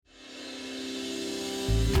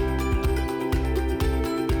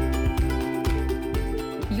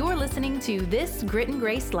to This Grit and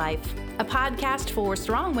Grace Life, a podcast for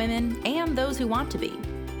strong women and those who want to be.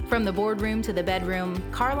 From the boardroom to the bedroom,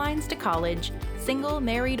 car lines to college, single,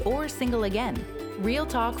 married, or single again. Real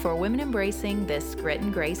talk for women embracing this grit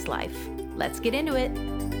and grace life. Let's get into it.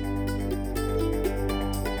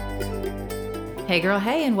 Hey girl,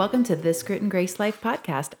 hey, and welcome to This Grit and Grace Life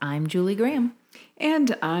podcast. I'm Julie Graham.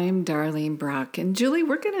 And I'm Darlene Brock. And Julie,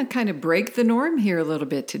 we're going to kind of break the norm here a little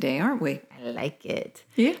bit today, aren't we? I like it.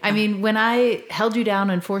 Yeah. I mean, when I held you down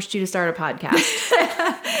and forced you to start a podcast.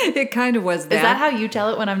 It kind of was that. Is that how you tell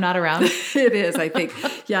it when I'm not around? It is, I think.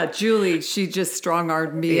 Yeah, Julie, she just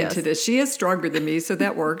strong-armed me into this. She is stronger than me, so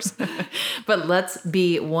that works. But let's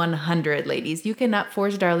be 100, ladies. You cannot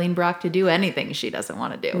force Darlene Brock to do anything she doesn't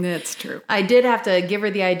want to do. That's true. I did have to give her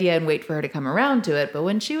the idea and wait for her to come around to it, but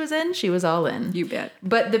when she was in, she was all in. You bet.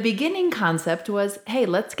 But the beginning concept was, hey,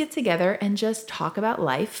 let's get together and just talk about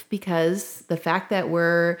life, because the fact that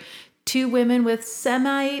we're two women with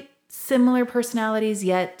similar personalities,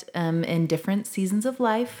 yet in different seasons of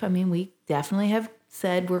life. I mean, we definitely have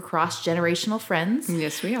said we're cross-generational friends.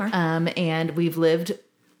 Yes, we are. And we've lived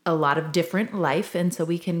a lot of different life, and so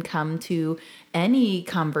we can come to any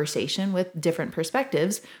conversation with different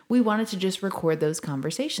perspectives. We wanted to just record those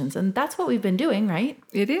conversations, and that's what we've been doing, right?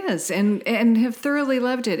 It is, and have thoroughly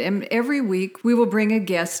loved it. And every week we will bring a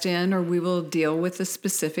guest in, or we will deal with a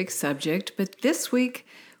specific subject. But this week,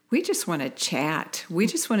 we just want to chat. We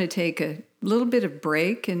just want to take a little bit of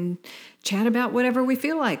break and chat about whatever we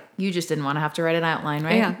feel like. You just didn't want to have to write an outline,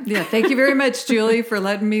 right? Yeah. Thank you very much, Julie, for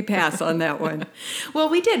letting me pass on that one. Well,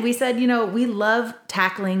 we did. We said, we love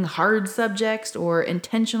tackling hard subjects or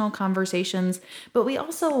intentional conversations, but we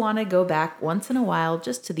also want to go back once in a while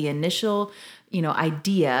just to the initial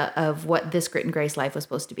idea of what this Grit and Grace life was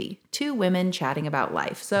supposed to be. Two women chatting about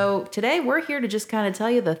life. So today we're here to just kind of tell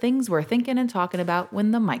you the things we're thinking and talking about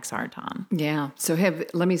when the mics aren't on. Yeah. So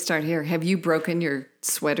let me start here. Have you broken your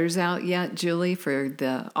sweaters out yet, Julie, for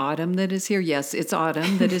the autumn that is here? Yes, it's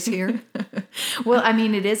autumn that is here. Well, I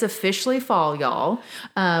mean, it is officially fall, y'all.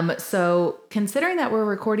 So considering that we're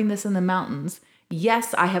recording this in the mountains,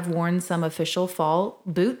 yes, I have worn some official fall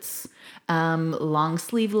boots, long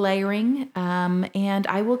sleeve layering, and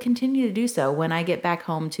I will continue to do so when I get back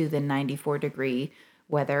home to the 94-degree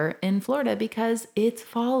weather in Florida, because it's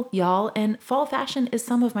fall, y'all, and fall fashion is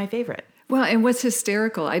some of my favorite. Well, and what's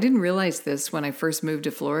hysterical, I didn't realize this when I first moved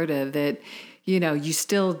to Florida, that you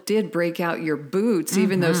still did break out your boots,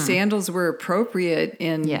 even though sandals were appropriate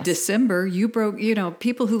in December. You broke,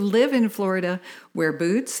 people who live in Florida wear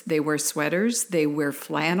boots, they wear sweaters, they wear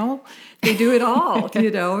flannel, they do it all,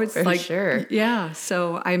 it's For sure. Yeah.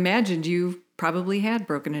 So I imagined you probably had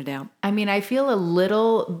broken it out. I mean, I feel a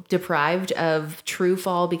little deprived of true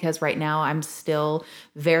fall because right now I'm still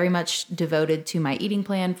very much devoted to my eating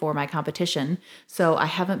plan for my competition. So I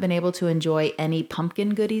haven't been able to enjoy any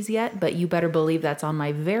pumpkin goodies yet, but you better believe that's on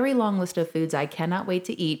my very long list of foods I cannot wait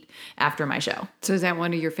to eat after my show. So is that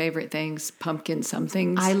one of your favorite things, pumpkin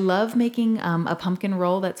somethings? I love making a pumpkin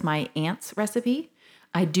roll. That's my aunt's recipe.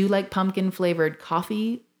 I do like pumpkin flavored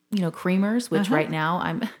coffee creamers, which right now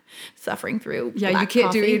I'm suffering through. Yeah, you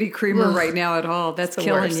can't do any creamer right now at all. That's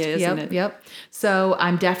killing you, isn't it? Yep. So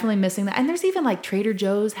I'm definitely missing that. And there's even like Trader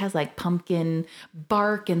Joe's has like pumpkin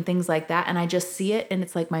bark and things like that. And I just see it and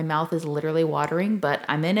it's like my mouth is literally watering, but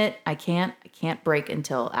I'm in it. I can't break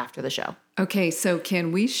until after the show. Okay, so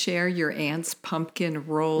can we share your aunt's pumpkin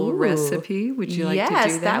roll recipe? Would you like to do that?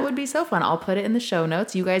 Yes, that would be so fun. I'll put it in the show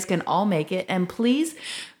notes. You guys can all make it. And please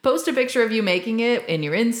post a picture of you making it in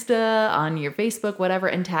your Insta, on your Facebook, whatever,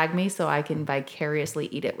 and tag me so I can vicariously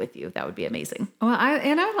eat it with you. That would be amazing. Well,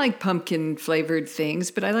 I like pumpkin flavored things,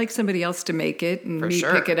 but I like somebody else to make it and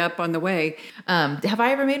pick it up on the way. Have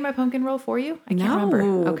I ever made my pumpkin roll for you? I can't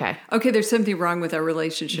remember. Okay, there's something wrong with our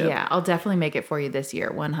relationship. Yeah, I'll definitely make it for you this year,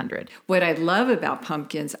 100. What I love about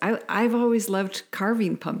pumpkins, I've always loved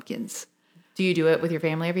carving pumpkins. Do you do it with your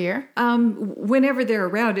family every year? Whenever they're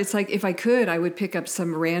around, it's like if I could, I would pick up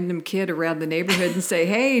some random kid around the neighborhood and say,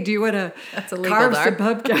 "Hey, do you want to carve some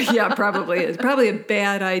pumpkin?" Yeah, probably. It's probably a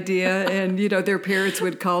bad idea, and their parents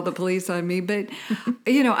would call the police on me. But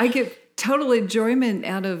I get total enjoyment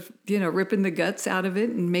out of ripping the guts out of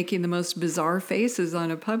it and making the most bizarre faces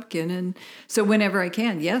on a pumpkin. And so whenever I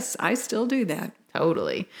can, yes, I still do that.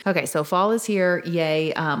 Totally. Okay, so fall is here.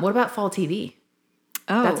 Yay. What about fall TV?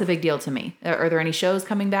 Oh, that's a big deal to me. Are there any shows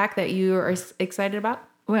coming back that you are excited about?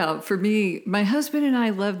 Well, for me, my husband and I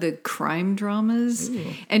love the crime dramas. Ooh.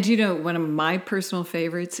 And one of my personal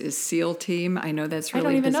favorites is SEAL Team. I know that's really I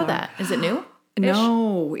don't even bizarre. know that. Is it new?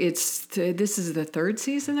 No, this is the third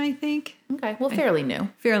season, I think. Okay, well, fairly new.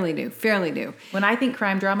 Fairly new. When I think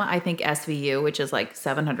crime drama, I think SVU, which is like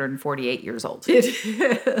 748 years old. It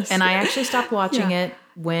is. And I actually stopped watching it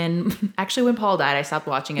when Paul died. I stopped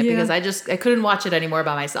watching it because I couldn't watch it anymore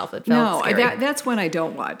by myself. It felt scary. That's when I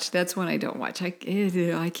don't watch. I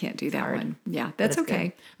can't do that one. Yeah, that's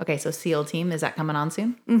okay. Good. Okay, so SEAL Team, is that coming on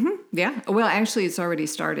soon? Mm-hmm. Yeah. Well, actually, it's already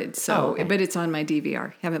started. So, but it's on my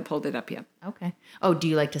DVR. Haven't pulled it up yet. Okay. Oh, do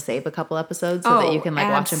you like to save a couple episodes so that you can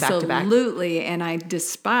watch them back to back? Absolutely. And I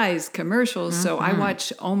despise commercials, so I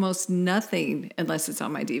watch almost nothing unless it's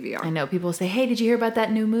on my DVR. I know people say, "Hey, did you hear about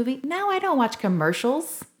that new movie?" No, I don't watch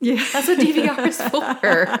commercials. Yeah, that's what DVR is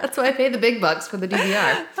for. That's why I pay the big bucks for the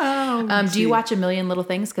DVR. Do you watch A Million Little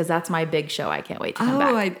Things? Because that's my big show. I can't wait to come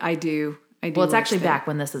back. I do. Well, it's actually back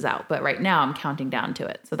when this is out, but right now I'm counting down to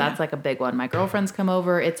it. So that's like a big one. My girlfriends come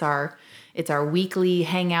over. It's our weekly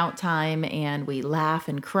hangout time, and we laugh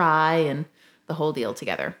and cry and the whole deal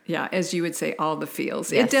together. Yeah, as you would say, all the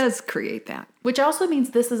feels. Yes. It does create that. Which also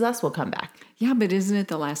means This Is Us will come back. Yeah, but isn't it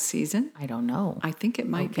the last season? I don't know. I think it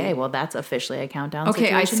might be. Okay, well, that's officially a countdown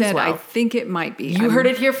situation I said as well. I think it might be. You heard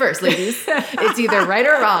it here first, ladies. It's either right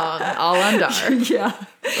or wrong. All on Dar. Yeah.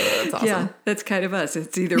 That's awesome. Yeah, that's kind of us.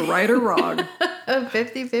 It's either right or wrong. A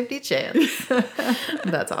 50-50 chance.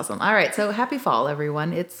 That's awesome. All right, so happy fall,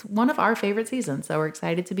 everyone. It's one of our favorite seasons, so we're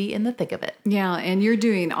excited to be in the thick of it. Yeah, and you're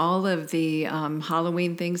doing all of the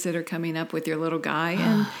Halloween things that are coming up with your little guy.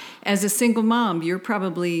 And as a single mom, you're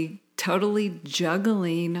probably totally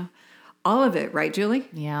juggling all of it, right, Julie?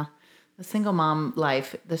 Yeah. The single mom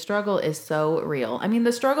life, the struggle is so real. I mean,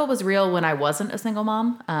 the struggle was real when I wasn't a single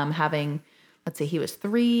mom, having... Let's see, he was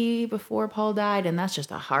 3 before Paul died, and that's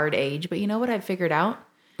just a hard age. But you know what I've figured out?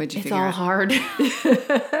 What'd you figure out? It's all hard.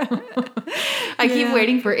 I keep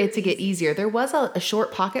waiting for it to get easier. There was a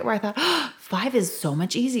short pocket where I thought, 5 is so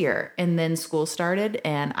much easier. And then school started,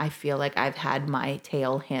 and I feel like I've had my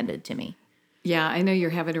tail handed to me. Yeah, I know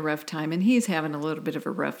you're having a rough time, and he's having a little bit of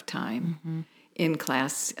a rough time in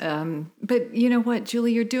class. But you know what,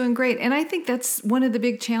 Julie, you're doing great. And I think that's one of the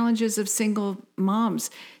big challenges of single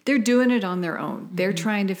moms. They're doing it on their own. They're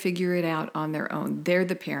trying to figure it out on their own. They're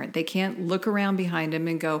the parent. They can't look around behind them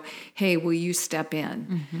and go, hey, will you step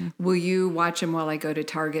in? Will you watch them while I go to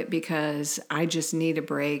Target because I just need a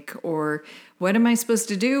break? Or what am I supposed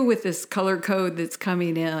to do with this color code that's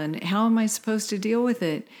coming in? How am I supposed to deal with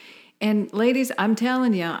it? And ladies, I'm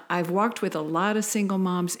telling you, I've walked with a lot of single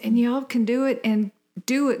moms, and y'all can do it and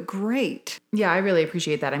do it great. Yeah, I really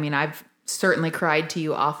appreciate that. I mean, I've certainly cried to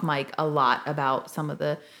you off mic a lot about some of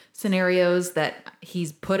the scenarios that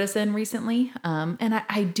he's put us in recently. And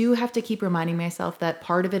I do have to keep reminding myself that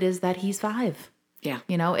part of it is that he's 5. Yeah.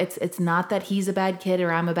 You know, it's not that he's a bad kid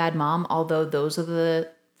or I'm a bad mom, although those are the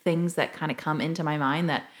things that kind of come into my mind,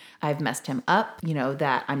 that I've messed him up, you know,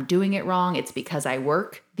 that I'm doing it wrong. It's because I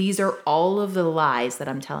work. These are all of the lies that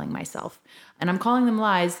I'm telling myself. And I'm calling them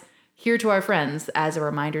lies here to our friends as a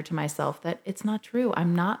reminder to myself that it's not true.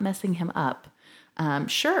 I'm not messing him up.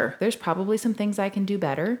 Sure, there's probably some things I can do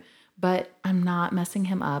better, but I'm not messing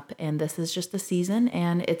him up. And this is just the season.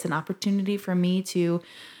 And it's an opportunity for me to,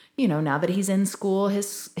 you know, now that he's in school,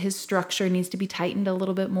 his structure needs to be tightened a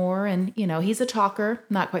little bit more. And, you know, he's a talker.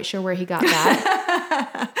 Not quite sure where he got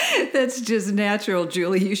that. That's just natural,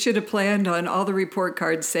 Julie. You should have planned on all the report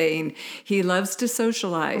cards saying he loves to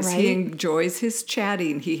socialize. Right? He enjoys his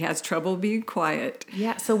chatting. He has trouble being quiet.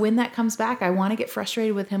 Yeah. So when that comes back, I want to get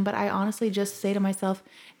frustrated with him, but I honestly just say to myself,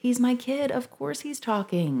 he's my kid. Of course he's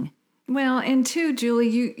talking. Well, and two, Julie,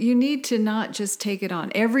 you need to not just take it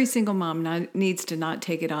on. Every single mom needs to not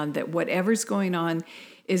take it on that whatever's going on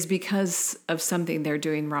is because of something they're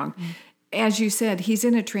doing wrong. Mm-hmm. As you said, he's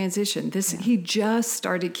in a transition. He just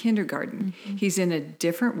started kindergarten. Mm-hmm. He's in a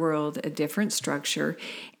different world, a different structure,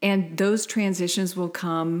 and those transitions will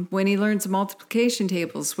come when he learns multiplication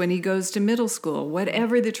tables, when he goes to middle school,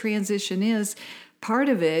 whatever the transition is. Part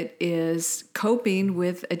of it is coping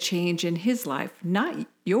with a change in his life, not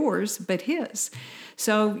yours, but his.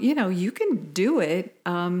 So, you know, you can do it,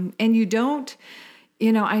 and you don't,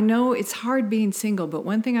 you know, I know it's hard being single, but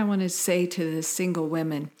one thing I want to say to the single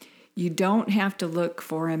women, you don't have to look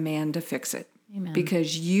for a man to fix it. Amen.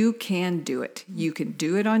 Because you can do it. You can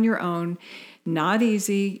do it on your own. Not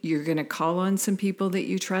easy. You're going to call on some people that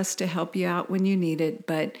you trust to help you out when you need it,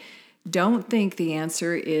 but don't think the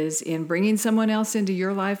answer is in bringing someone else into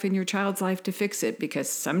your life and your child's life to fix it, because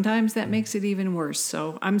sometimes that makes it even worse.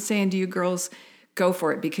 So I'm saying to you girls, go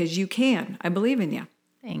for it because you can. I believe in you.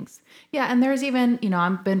 Thanks. Yeah, and there's even, you know,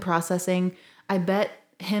 I've been processing, I bet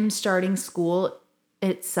him starting school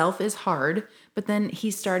itself is hard, But then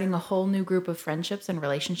he's starting a whole new group of friendships and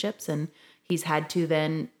relationships, and he's had to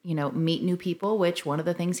then, meet new people, which one of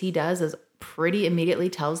the things he does is pretty immediately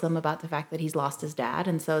tells them about the fact that he's lost his dad.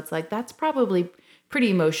 And so it's like, that's probably pretty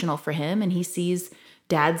emotional for him. And he sees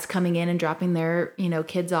dads coming in and dropping their,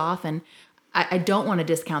 kids off. And I don't want to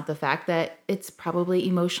discount the fact that it's probably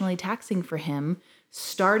emotionally taxing for him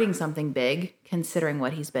starting something big, considering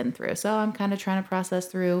what he's been through. So I'm kind of trying to process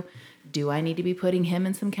through, do I need to be putting him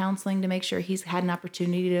in some counseling to make sure he's had an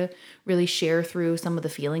opportunity to really share through some of the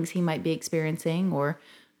feelings he might be experiencing? Or,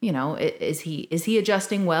 is he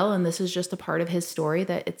adjusting well? And this is just a part of his story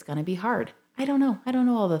that it's going to be hard. I don't know. I don't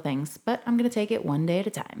know all the things, but I'm going to take it one day at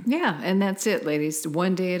a time. Yeah, and that's it, ladies.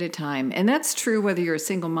 One day at a time. And that's true whether you're a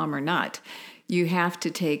single mom or not. You have to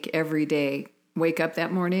take every day, wake up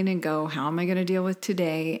that morning and go, how am I going to deal with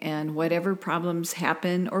today? And whatever problems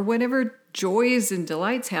happen or whatever joys and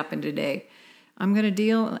delights happen today, I'm going to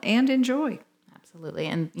deal and enjoy. Absolutely.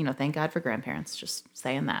 And, thank God for grandparents. Just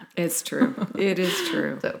saying that. It's true. It is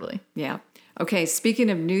true. Totally. Yeah. Okay, speaking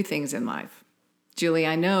of new things in life, Julie,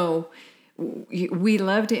 I know we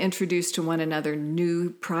love to introduce to one another new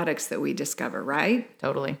products that we discover, right?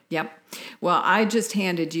 Totally. Yep. Well, I just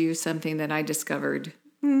handed you something that I discovered.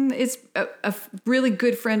 It's a really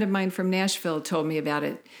good friend of mine from Nashville told me about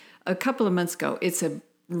it a couple of months ago. It's a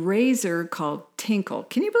razor called Tinkle.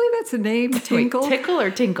 Can you believe that's the name? Tinkle? Wait, tickle or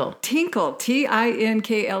tinkle? Tinkle.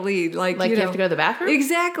 Tinkle. Like you have to go to the bathroom?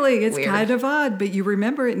 Exactly. It's Weird. Kind of odd, but you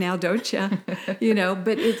remember it now, don't you?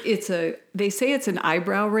 But they say it's an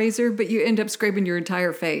eyebrow razor, but you end up scraping your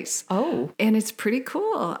entire face. Oh. And it's pretty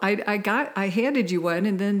cool. I handed you one,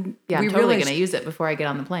 and then I'm totally going to use it before I get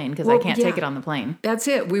on the plane because I can't take it on the plane. That's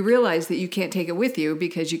it. We realized that you can't take it with you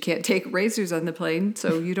because you can't take razors on the plane,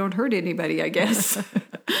 so you don't hurt anybody, I guess.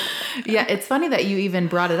 Yeah, it's funny that you even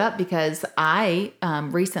brought it up because I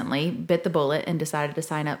recently bit the bullet and decided to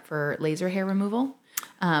sign up for laser hair removal.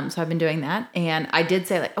 So I've been doing that. And I did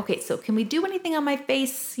say okay, so can we do anything on my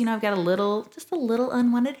face? I've got just a little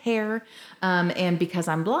unwanted hair. And because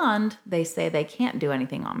I'm blonde, they say they can't do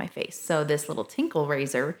anything on my face. So this little Tinkle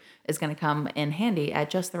razor is going to come in handy at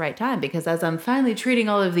just the right time because as I'm finally treating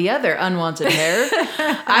all of the other unwanted hair,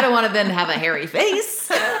 I don't want to then have a hairy face.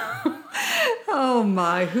 Oh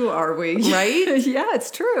my, who are we? Right? Yeah, it's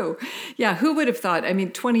true. Yeah, who would have thought?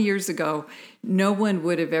 20 years ago, no one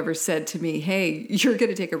would have ever said to me, hey, you're going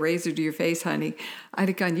to take a razor to your face, honey. I'd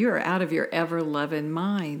have gone, you are out of your ever-loving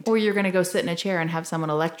mind. Or you're going to go sit in a chair and have someone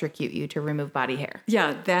electrocute you to remove body hair.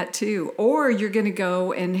 Yeah, that too. Or you're going to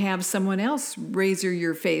go and have someone else razor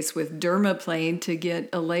your face with dermaplane to get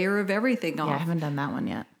a layer of everything off. Yeah, I haven't done that one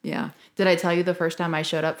yet. Yeah. Did I tell you the first time I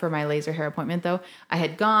showed up for my laser hair appointment, though? I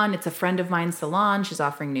had gone. It's a friend of mine's salon. She's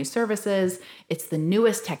offering new services. It's the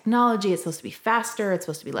newest technology. It's supposed to be faster. It's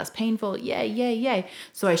supposed to be less painful. Yay, yay, yay.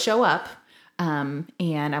 So I show up, and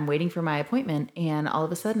I'm waiting for my appointment. And all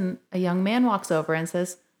of a sudden, a young man walks over and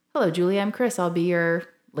says, hello, Julie, I'm Chris. I'll be your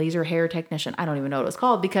laser hair technician. I don't even know what it was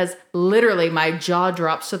called because literally my jaw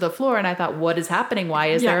drops to the floor and I thought, what is happening? Why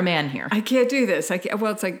is there a man here? I can't do this.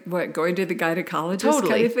 Well, it's like, what, going to the gynecologist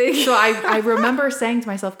kind of thing? So I remember saying to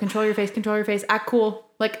myself, control your face, act cool.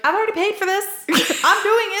 Like, I've already paid for this. I'm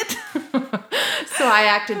doing it. So I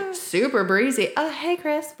acted super breezy. Oh, hey,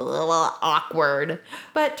 Chris. A little awkward.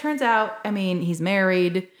 But turns out, he's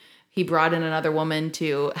married. He brought in another woman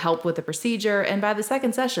to help with the procedure. And by the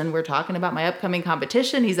second session, we're talking about my upcoming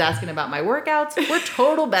competition. He's asking about my workouts. We're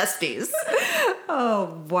total besties.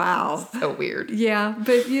 Oh, wow. So weird. Yeah,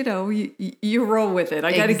 but you roll with it.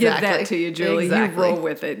 I got to give that to you, Julie. Exactly. You roll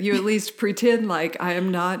with it. You at least pretend like I am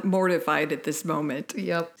not mortified at this moment.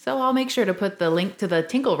 Yep. So I'll make sure to put the link to the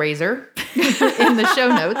Tinkle razor in the show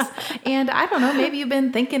notes. And I don't know, maybe you've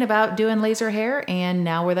been thinking about doing laser hair and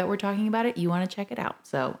now that we're talking about it, you want to check it out.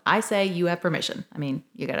 So I say you have permission.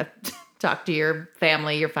 You got to talk to your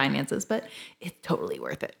family, your finances, but it's totally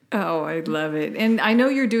worth it. Oh, I love it. And I know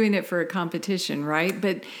you're doing it for a competition, right?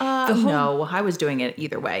 But no, I was doing it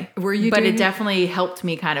either way. Were you? But it definitely helped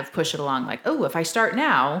me kind of push it along. Like, oh, if I start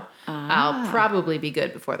now, I'll probably be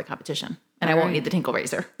good before the competition, and I won't need the Tinkle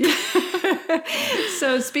razor.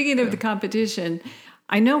 So speaking of the competition,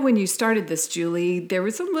 I know when you started this, Julie, there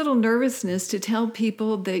was a little nervousness to tell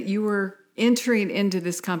people that you were entering into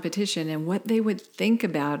this competition and what they would think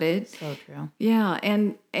about it. So true. Yeah,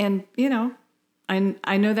 and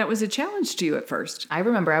I know that was a challenge to you at first. I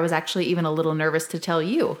remember I was actually even a little nervous to tell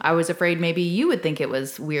you. I was afraid maybe you would think it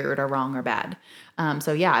was weird or wrong or bad.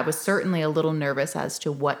 So yeah, I was certainly a little nervous as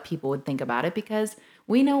to what people would think about it because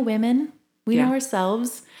we know women, we know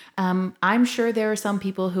ourselves. I'm sure there are some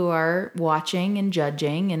people who are watching and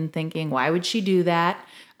judging and thinking, why would she do that?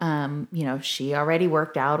 She already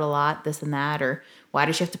worked out a lot, this and that, or why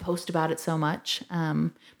does she have to post about it so much?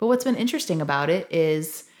 But what's been interesting about it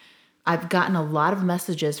is I've gotten a lot of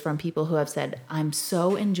messages from people who have said, I'm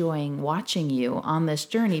so enjoying watching you on this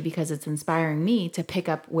journey because it's inspiring me to pick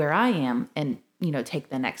up where I am and, take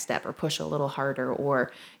the next step or push a little harder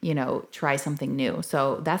or, try something new.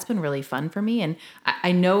 So that's been really fun for me. And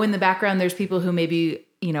I know in the background, there's people who maybe,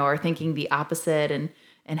 are thinking the opposite and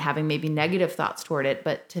having maybe negative thoughts toward it.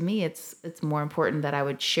 But to me, it's more important that I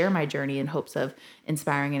would share my journey in hopes of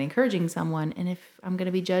inspiring and encouraging someone. And if I'm going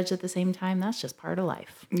to be judged at the same time, that's just part of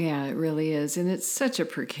life. Yeah, it really is. And it's such a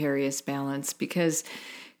precarious balance because,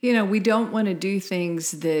 we don't want to do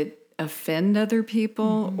things that offend other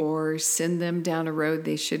people or send them down a road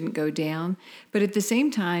they shouldn't go down. But at the same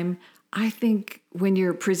time, I think when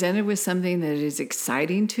you're presented with something that is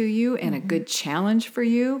exciting to you and a good challenge for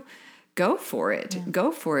you, go for it. Yeah.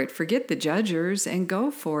 Go for it. Forget the judgers and go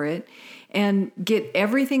for it and get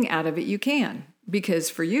everything out of it you can. Because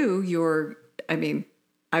for you,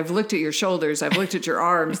 I've looked at your shoulders. I've looked at your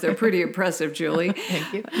arms. They're pretty impressive, Julie.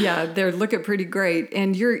 Thank you. Yeah, they're looking pretty great.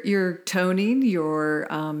 And you're toning.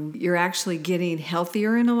 You're actually getting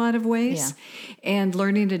healthier in a lot of ways, and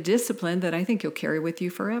learning a discipline that I think you'll carry with you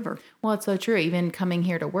forever. Well, it's so true. Even coming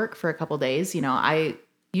here to work for a couple of days, I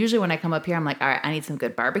usually when I come up here, I'm like, all right, I need some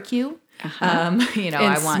good barbecue. And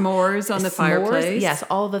I want s'mores on the fireplace. Yes,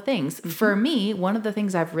 all the things. For me, one of the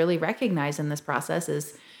things I've really recognized in this process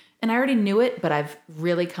is, and I already knew it, but I've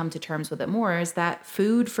really come to terms with it more, is that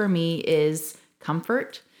food for me is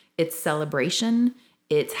comfort, it's celebration,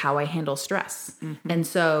 it's how I handle stress. And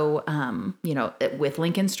so, with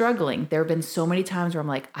Lincoln struggling, there have been so many times where I'm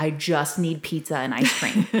like, I just need pizza and ice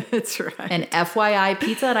cream. That's right. And FYI,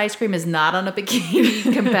 pizza and ice cream is not on a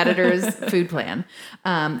bikini competitor's food plan.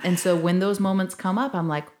 And so when those moments come up, I'm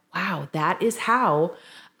like, wow, that is how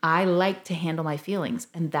I like to handle my feelings.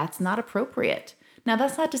 And that's not appropriate. Now,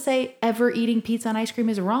 that's not to say ever eating pizza and ice cream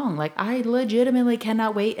is wrong. Like, I legitimately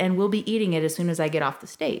cannot wait and will be eating it as soon as I get off the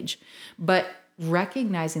stage. But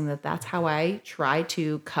recognizing that that's how I try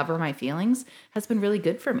to cover my feelings has been really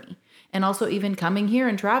good for me. And also even coming here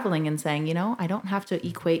and traveling and saying, I don't have to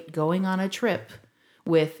equate going on a trip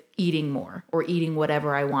with eating more or eating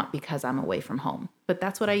whatever I want because I'm away from home. But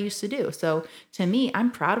that's what I used to do. So to me,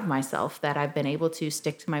 I'm proud of myself that I've been able to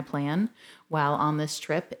stick to my plan while on this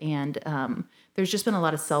trip. And there's just been a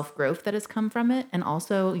lot of self-growth that has come from it. And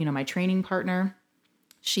also, my training partner,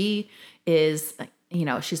 she is,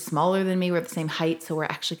 she's smaller than me. We're the same height. So we're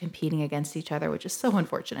actually competing against each other, which is so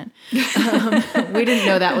unfortunate. We didn't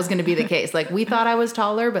know that was going to be the case. Like, we thought I was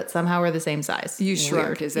taller, but somehow we're the same size. You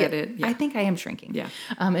shrunk. Is that it? Yeah. I think I am shrinking. Yeah.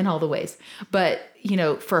 In all the ways. But,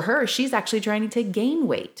 for her, she's actually trying to gain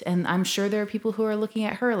weight. And I'm sure there are people who are looking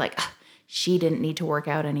at her like, she didn't need to work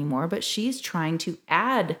out anymore, but she's trying to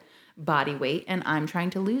add body weight and I'm trying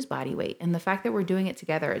to lose body weight. And the fact that we're doing it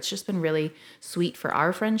together, it's just been really sweet for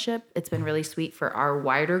our friendship. It's been really sweet for our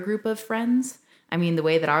wider group of friends. I mean, the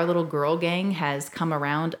way that our little girl gang has come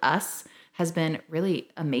around us has been really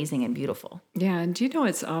amazing and beautiful. Yeah. And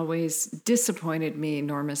it's always disappointed me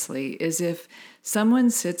enormously is if someone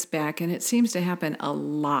sits back, and it seems to happen a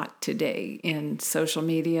lot today in social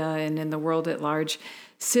media and in the world at large,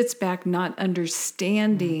 sits back not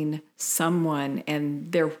understanding someone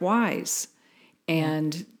and their whys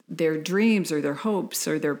and their dreams or their hopes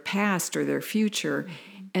or their past or their future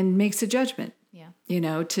and makes a judgment. Yeah.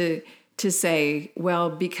 To say,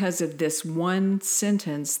 well, because of this one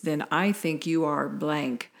sentence, then I think you are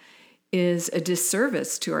blank, is a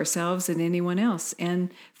disservice to ourselves and anyone else,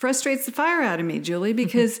 and frustrates the fire out of me, Julie,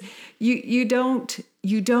 because you don't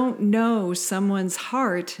know someone's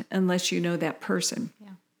heart unless you know that person. Yeah.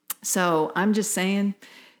 So I'm just saying,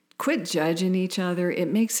 quit judging each other.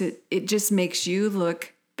 It just makes you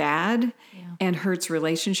look bad and hurts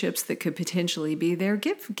relationships that could potentially be there.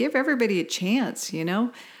 Give everybody a chance,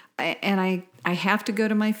 And I have to go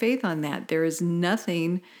to my faith on that. There is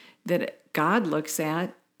nothing that God looks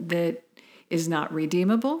at that is not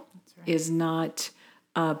redeemable, is not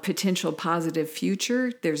a potential positive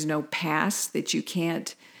future. There's no past that you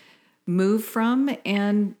can't move from.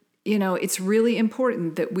 And, it's really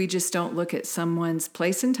important that we just don't look at someone's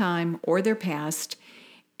place and time or their past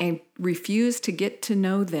and refuse to get to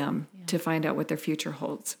know them to find out what their future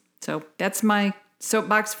holds. So that's my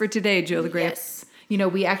soapbox for today, Julie Graham. Yes.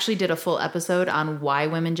 We actually did a full episode on why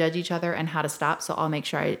women judge each other and how to stop. So I'll make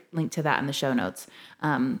sure I link to that in the show notes.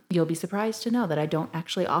 You'll be surprised to know that I don't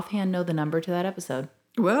actually offhand know the number to that episode.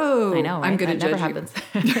 Whoa. I know, right? I'm going to judge you. Never happens.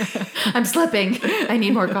 I'm slipping. I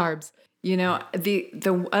need more carbs. You know, the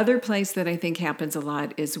other place that I think happens a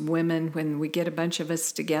lot is women, when we get a bunch of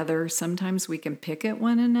us together, sometimes we can pick at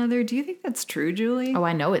one another. Do you think that's true, Julie? Oh,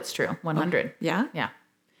 I know it's true. 100. Oh, yeah? Yeah.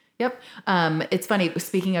 Yep. It's funny,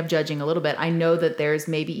 speaking of judging a little bit, I know that there's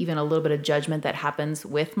maybe even a little bit of judgment that happens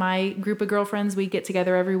with my group of girlfriends. We get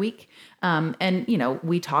together every week. And, you know,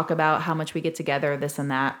 we talk about how much we get together, this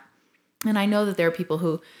and that. And I know that there are people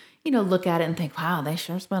who, you know, look at it and think, wow, they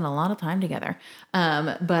sure spend a lot of time together.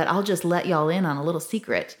 But I'll just let y'all in on a little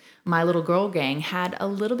secret. My little girl gang had a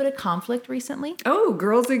little bit of conflict recently. Oh,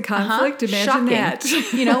 girls in conflict. Imagine Shocking.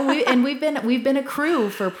 that. You know, we've been a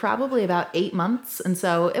crew for probably about 8 months. And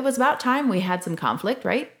so it was about time we had some conflict,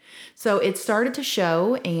 right? So it started to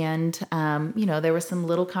show, and, you know, there were some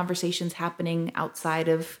little conversations happening outside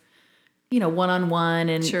of, you know,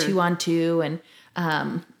 1-on-1 and 2-on-2.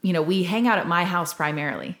 And, you know, we hang out at my house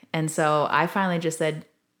primarily. And so I finally just said,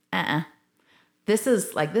 this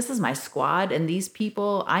is my squad, and these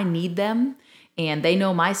people, I need them, and they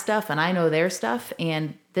know my stuff and I know their stuff.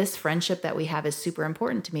 And this friendship that we have is super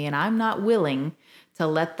important to me. And I'm not willing to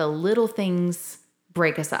let the little things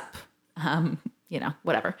break us up. You know,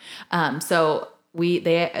 whatever. So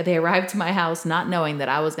they arrived to my house not knowing that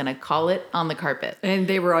I was going to call it on the carpet. And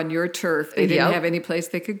they were on your turf. They didn't have any place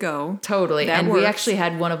they could go. Totally. That works. We actually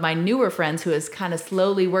had one of my newer friends who has kind of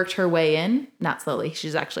slowly worked her way in. Not slowly.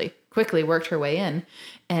 She's actually quickly worked her way in.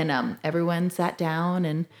 And everyone sat down,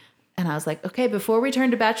 and I was like, okay, before we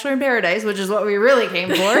turn to Bachelor in Paradise, which is what we really came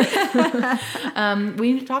for,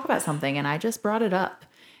 we need to talk about something. And I just brought it up.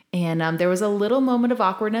 And there was a little moment of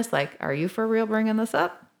awkwardness, like, are you for real bringing this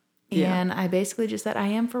up? Yeah. And I basically just said, I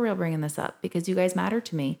am for real bringing this up because you guys matter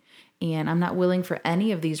to me, and I'm not willing for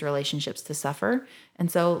any of these relationships to suffer. And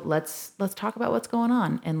so let's talk about what's going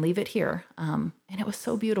on and leave it here. And it was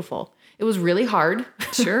so beautiful. It was really hard.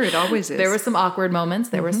 Sure, it always is. There were some awkward moments.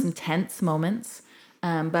 There were some tense moments.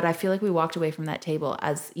 But I feel like we walked away from that table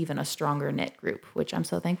as even a stronger knit group, which I'm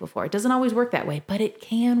so thankful for. It doesn't always work that way, but it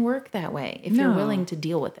can work that way if you're willing to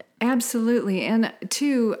deal with it. Absolutely. And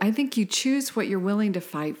two, I think you choose what you're willing to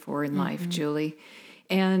fight for in life, Julie.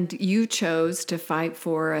 And you chose to fight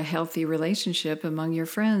for a healthy relationship among your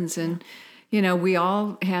friends. And, you know, we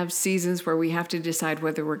all have seasons where we have to decide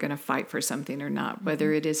whether we're going to fight for something or not,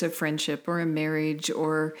 whether it is a friendship or a marriage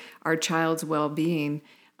or our child's well-being.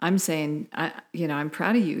 I'm saying, I'm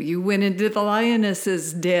proud of you. You went into the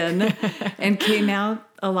lioness's den and came out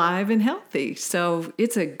alive and healthy. So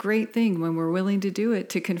it's a great thing when we're willing to do it,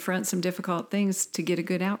 to confront some difficult things to get a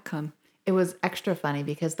good outcome. It was extra funny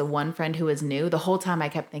because the one friend who was new, the whole time I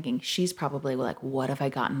kept thinking, she's probably like, what have I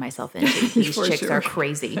gotten myself into? These chicks are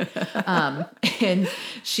crazy. And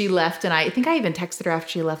she left, and I think I even texted her after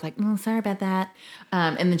she left, like, sorry about that.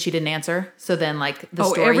 And then she didn't answer. So then, like, the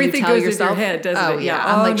story everything you tell goes yourself. In your head, doesn't it? Yeah.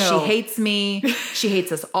 I'm like, she hates me. She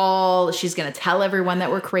hates us all. She's going to tell everyone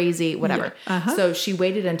that we're crazy, whatever. Yeah. So she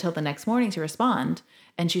waited until the next morning to respond.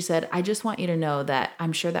 And she said, I just want you to know that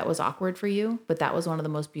I'm sure that was awkward for you, but that was one of the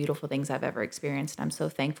most beautiful things I've ever experienced. I'm so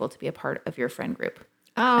thankful to be a part of your friend group.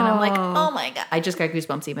 Oh. And I'm like, oh my God. I just got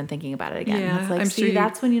goosebumps even thinking about it again. Yeah, it's like, see,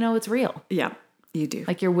 that's when you know it's real. Yeah, you do.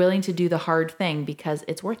 Like, you're willing to do the hard thing because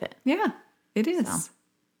it's worth it. Yeah, it is. So,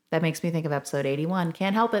 that makes me think of episode 81.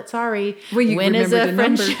 Can't help it. Sorry. Well, you when is a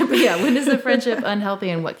friendship? When is a friendship unhealthy,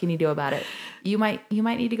 and what can you do about it? You might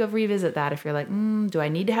need to go revisit that if you're like, do I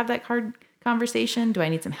need to have that hard conversation? Do I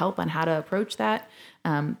need some help on how to approach that?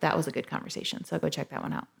 That was a good conversation. So go check that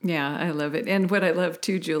one out. Yeah, I love it. And what I love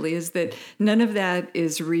too, Julie, is that none of that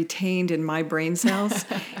is retained in my brain cells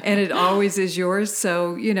and it always is yours.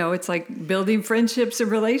 So, it's like building friendships and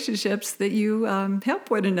relationships that you help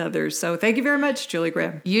one another. So thank you very much, Julie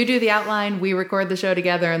Graham. You do the outline, we record the show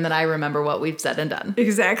together, and then I remember what we've said and done.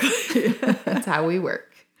 Exactly. That's how we work.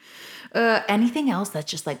 Anything else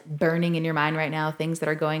that's just like burning in your mind right now? Things that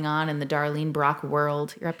are going on in the Darlene Brock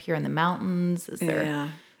world? You're up here in the mountains. Is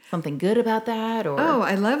there something good about that? Or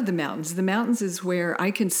I love the mountains. The mountains is where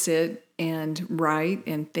I can sit and write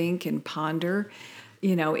and think and ponder.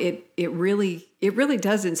 It really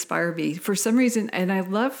does inspire me for some reason. And I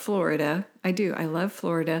love Florida. I do. I love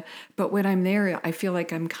Florida. But when I'm there, I feel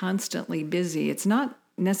like I'm constantly busy. It's not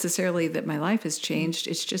necessarily that my life has changed.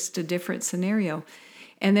 It's just a different scenario.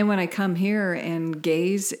 And then when I come here and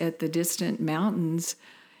gaze at the distant mountains,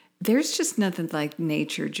 there's just nothing like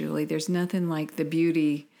nature, Julie. There's nothing like the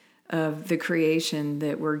beauty of the creation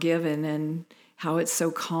that we're given and how it's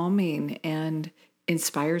so calming and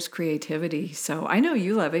inspires creativity. So I know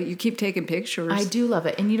you love it. You keep taking pictures. I do love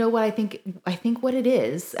it. And you know what I think what it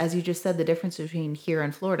is, as you just said, the difference between here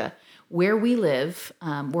and Florida. where we live,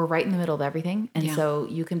 we're right in the middle of everything. And so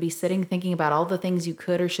you can be sitting thinking about all the things you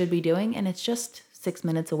could or should be doing. And it's just 6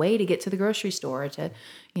 minutes away to get to the grocery store, to,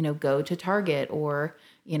 go to Target, or,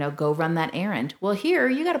 go run that errand. Well, here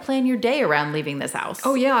you got to plan your day around leaving this house.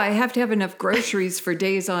 Oh yeah. I have to have enough groceries for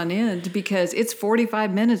days on end because it's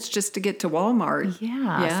 45 minutes just to get to Walmart.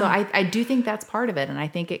 Yeah. So I do think that's part of it. And I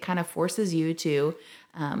think it kind of forces you to,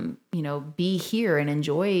 be here and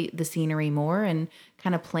enjoy the scenery more and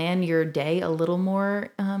kind of plan your day a little more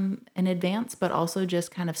in advance, but also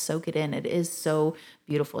just kind of soak it in. It is so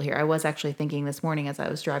beautiful here. I was actually thinking this morning as I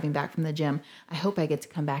was driving back from the gym, I hope I get to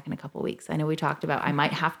come back in a couple weeks. I know we talked about I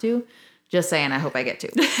might have to. Just saying, I hope I get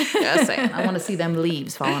to. Just saying. I want to see them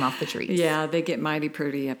leaves falling off the trees. Yeah, they get mighty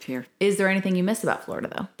pretty up here. Is there anything you miss about Florida,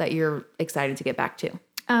 though, that you're excited to get back to?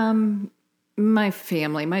 My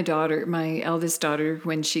family, my daughter, my eldest daughter,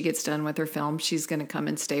 when she gets done with her film, she's going to come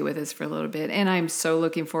and stay with us for a little bit. And I'm so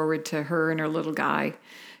looking forward to her and her little guy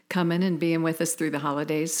coming and being with us through the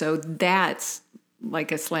holidays. So that's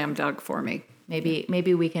like a slam dunk for me.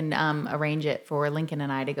 Maybe we can arrange it for Lincoln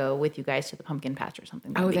and I to go with you guys to the pumpkin patch or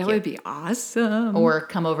something. That would be awesome. Or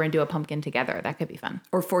come over and do a pumpkin together. That could be fun.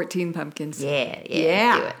 Or 14 pumpkins.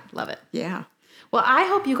 Yeah. Do it. Love it. Yeah. Well, I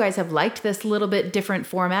hope you guys have liked this little bit different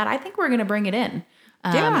format. I think we're going to bring it in.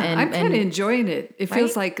 I'm kind of enjoying it. It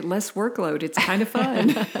feels like less workload. It's kind of fun.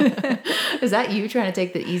 Is that you trying to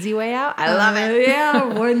take the easy way out? I love it.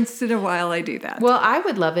 Yeah, once in a while I do that. Well, I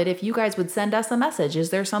would love it if you guys would send us a message. Is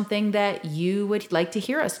there something that you would like to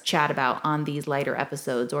hear us chat about on these lighter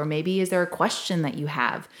episodes? Or maybe is there a question that you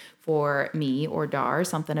have for me or Dar,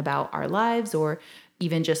 something about our lives, or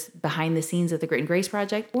even just behind the scenes at the Grit and Grace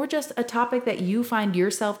Project, or just a topic that you find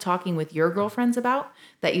yourself talking with your girlfriends about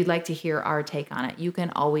that you'd like to hear our take on it? You can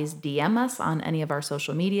always DM us on any of our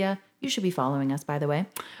social media. You should be following us, by the way.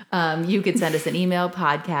 You can send us an email,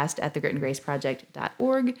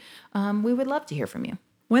 podcast@thegritandgraceproject.org. We would love to hear from you.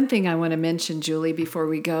 One thing I want to mention, Julie, before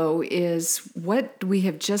we go is what we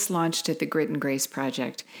have just launched at the Grit and Grace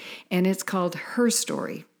Project, and it's called Her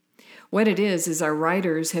Story. What it is our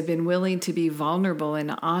writers have been willing to be vulnerable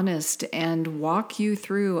and honest and walk you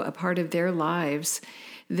through a part of their lives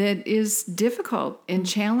that is difficult and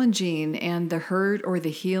challenging, and the hurt or the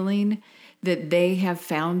healing that they have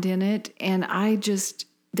found in it. And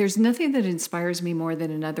there's nothing that inspires me more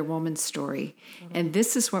than another woman's story. Mm-hmm. And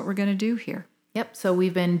this is what we're going to do here. Yep. So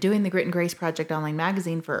we've been doing the Grit and Grace Project online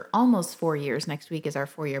magazine for almost 4 years. Next week is our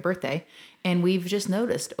 4-year birthday. And we've just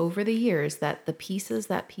noticed over the years that the pieces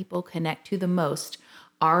that people connect to the most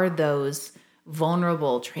are those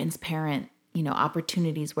vulnerable, transparent,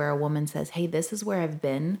 opportunities where a woman says, hey, this is where I've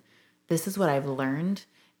been. This is what I've learned.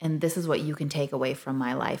 And this is what you can take away from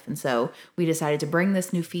my life. And so we decided to bring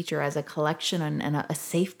this new feature as a collection and a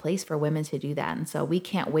safe place for women to do that. And so we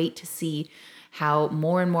can't wait to see how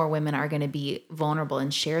more and more women are going to be vulnerable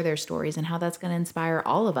and share their stories, and how that's going to inspire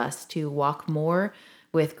all of us to walk more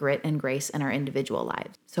with grit and grace in our individual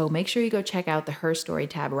lives. So make sure you go check out the Her Story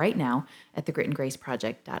tab right now at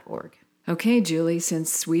thegritandgraceproject.org. Okay, Julie,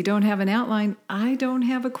 since we don't have an outline, I don't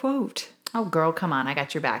have a quote. Oh, girl, come on. I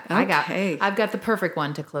got your back. Okay. I've got the perfect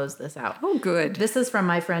one to close this out. Oh, good. This is from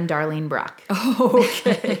my friend Darlene Brock. Oh,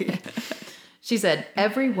 okay. She said,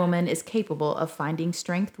 every woman is capable of finding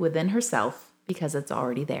strength within herself because it's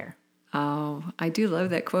already there. Oh, I do love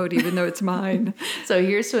that quote, even though it's mine. So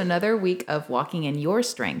here's to another week of walking in your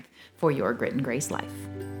strength for your Grit and Grace life.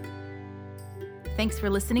 Thanks for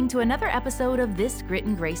listening to another episode of this Grit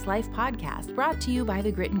and Grace Life podcast, brought to you by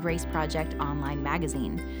the Grit and Grace Project online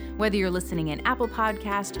magazine. Whether you're listening in Apple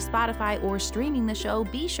Podcast, Spotify, or streaming the show,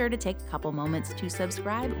 be sure to take a couple moments to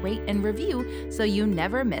subscribe, rate, and review so you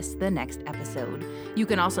never miss the next episode. You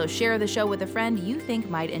can also share the show with a friend you think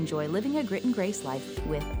might enjoy living a Grit and Grace life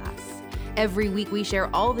with us. Every week we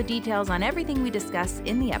share all the details on everything we discuss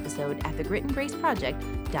in the episode at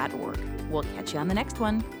thegritandgraceproject.org. We'll catch you on the next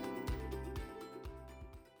one.